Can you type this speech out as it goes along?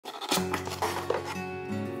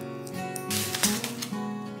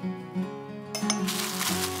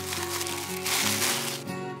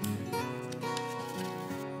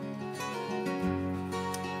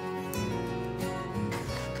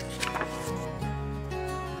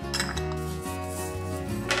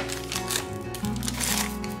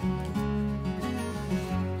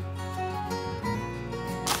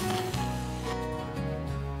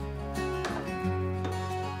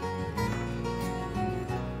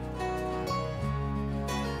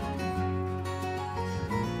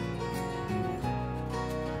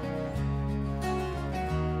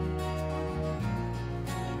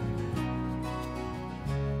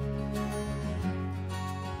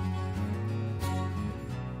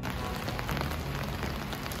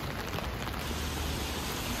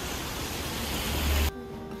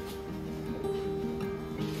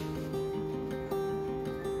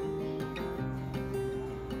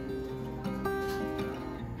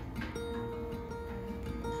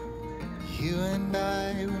You and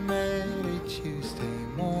I, we met a Tuesday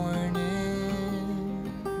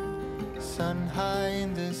morning, sun high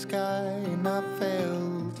in the sky, and I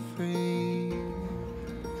felt free.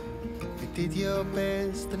 You did your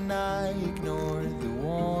best and I ignored the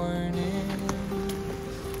warning.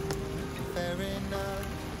 Fair enough.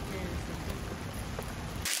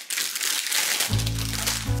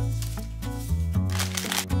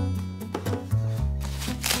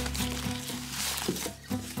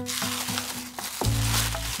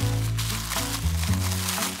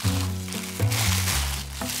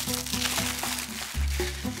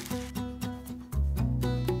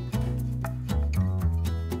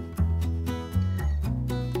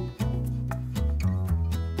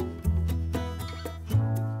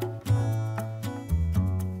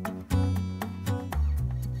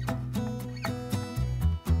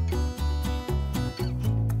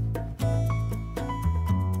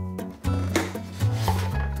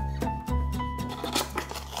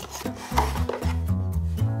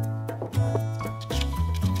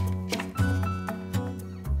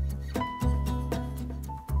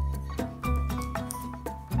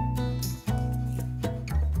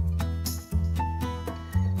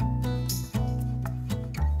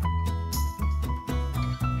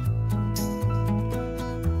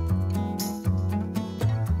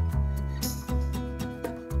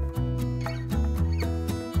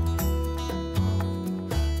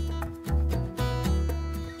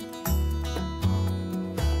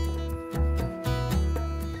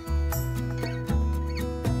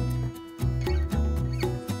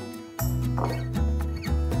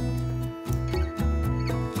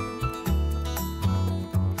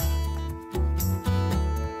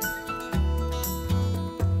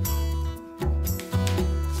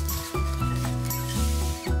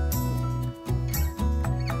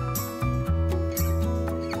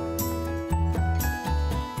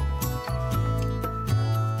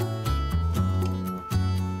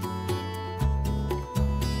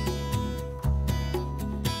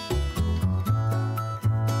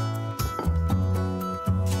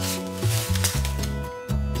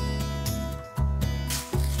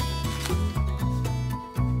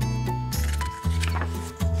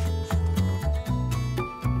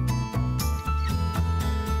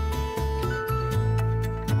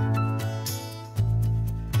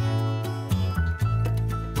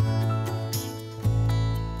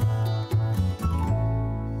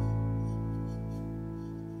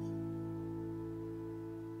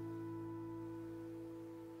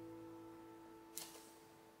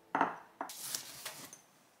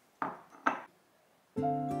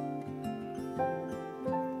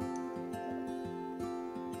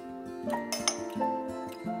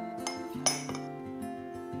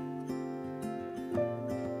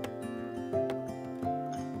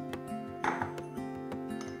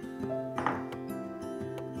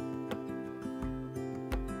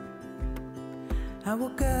 I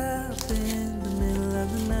woke up in the middle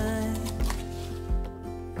of the night.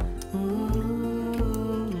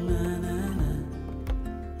 Na, na, na.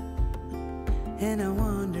 And I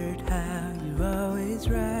wondered how you're always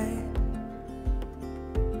right.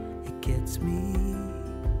 It gets me.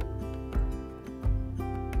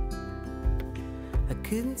 I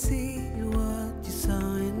couldn't see what you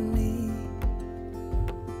saw in me.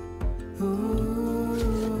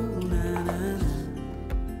 Ooh, na, na, na.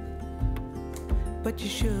 But you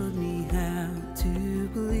showed me how to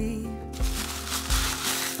believe.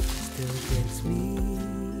 Still gets me.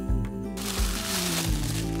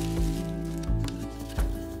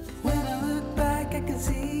 When I look back, I can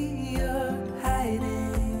see you're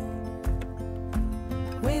hiding,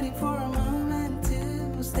 waiting for a moment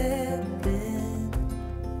to step in.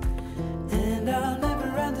 And I'll never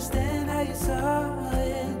understand how you saw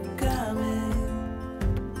it coming.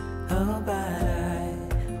 Oh, but I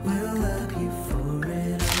will love you for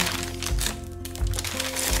it all.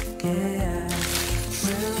 Yeah, I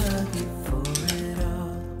will love you for it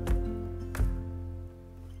all.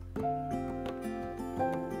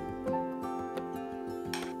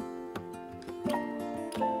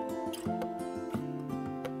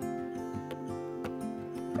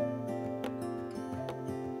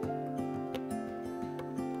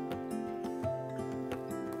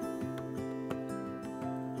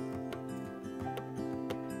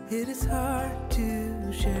 It is hard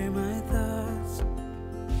to share my thoughts.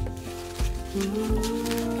 Ooh,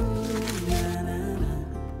 na, na, na.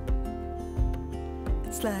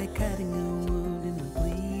 It's like cutting a wound in a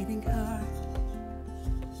bleeding heart.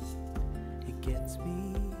 It gets me.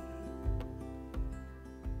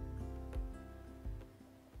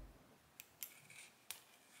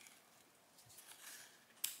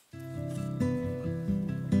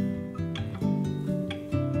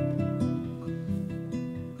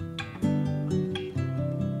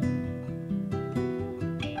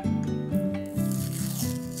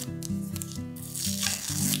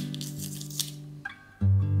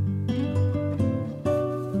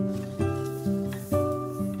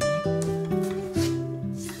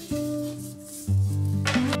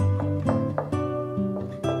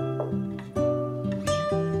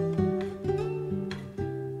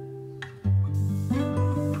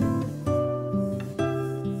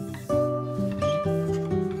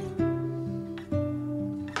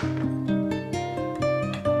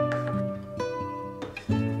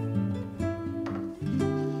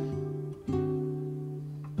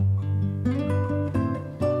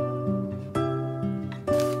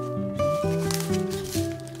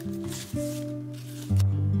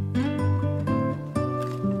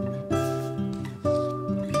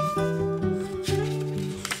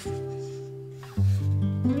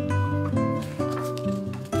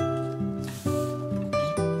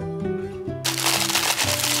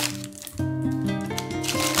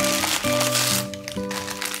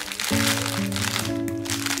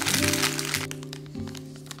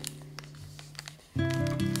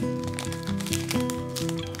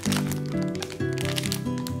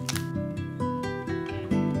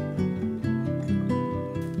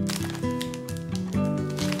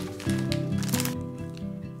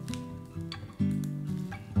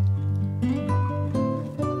 you.